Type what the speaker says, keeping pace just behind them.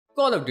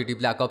Call of Duty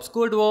Black Ops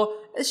Cold War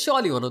is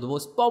surely one of the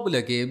most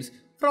popular games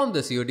from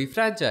the COD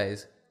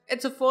franchise.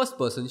 It's a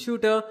first-person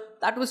shooter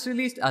that was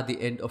released at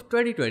the end of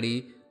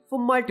 2020 for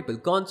multiple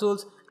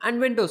consoles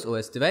and Windows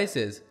OS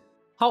devices.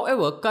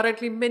 However,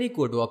 currently many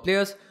Cold War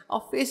players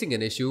are facing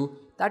an issue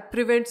that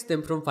prevents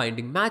them from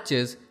finding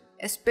matches,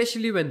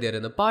 especially when they're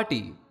in a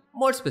party.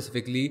 More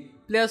specifically,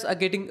 players are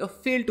getting a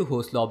fail to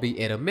host lobby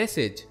error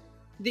message.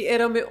 The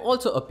error may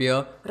also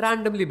appear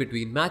randomly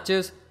between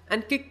matches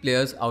and kick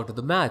players out of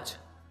the match.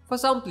 For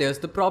some players,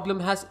 the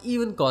problem has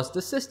even caused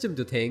the system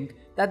to think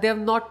that they have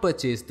not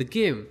purchased the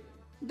game.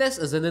 This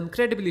is an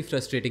incredibly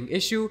frustrating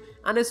issue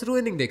and is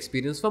ruining the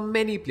experience for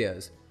many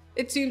players.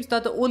 It seems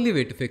that the only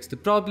way to fix the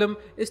problem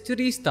is to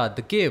restart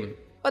the game.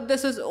 But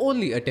this is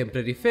only a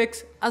temporary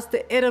fix, as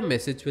the error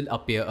message will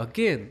appear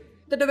again.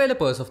 The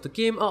developers of the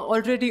game are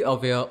already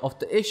aware of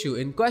the issue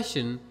in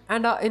question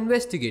and are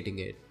investigating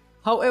it.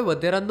 However,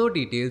 there are no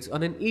details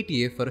on an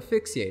ETA for a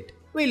fix yet.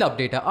 We'll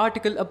update our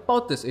article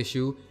about this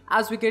issue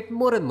as we get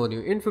more and more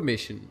new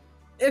information.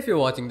 If you're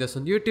watching this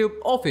on YouTube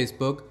or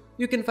Facebook,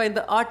 you can find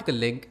the article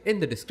link in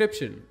the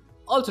description.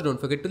 Also,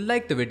 don't forget to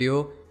like the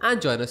video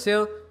and join us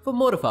here for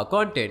more of our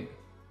content.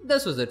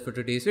 This was it for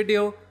today's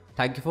video.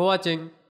 Thank you for watching.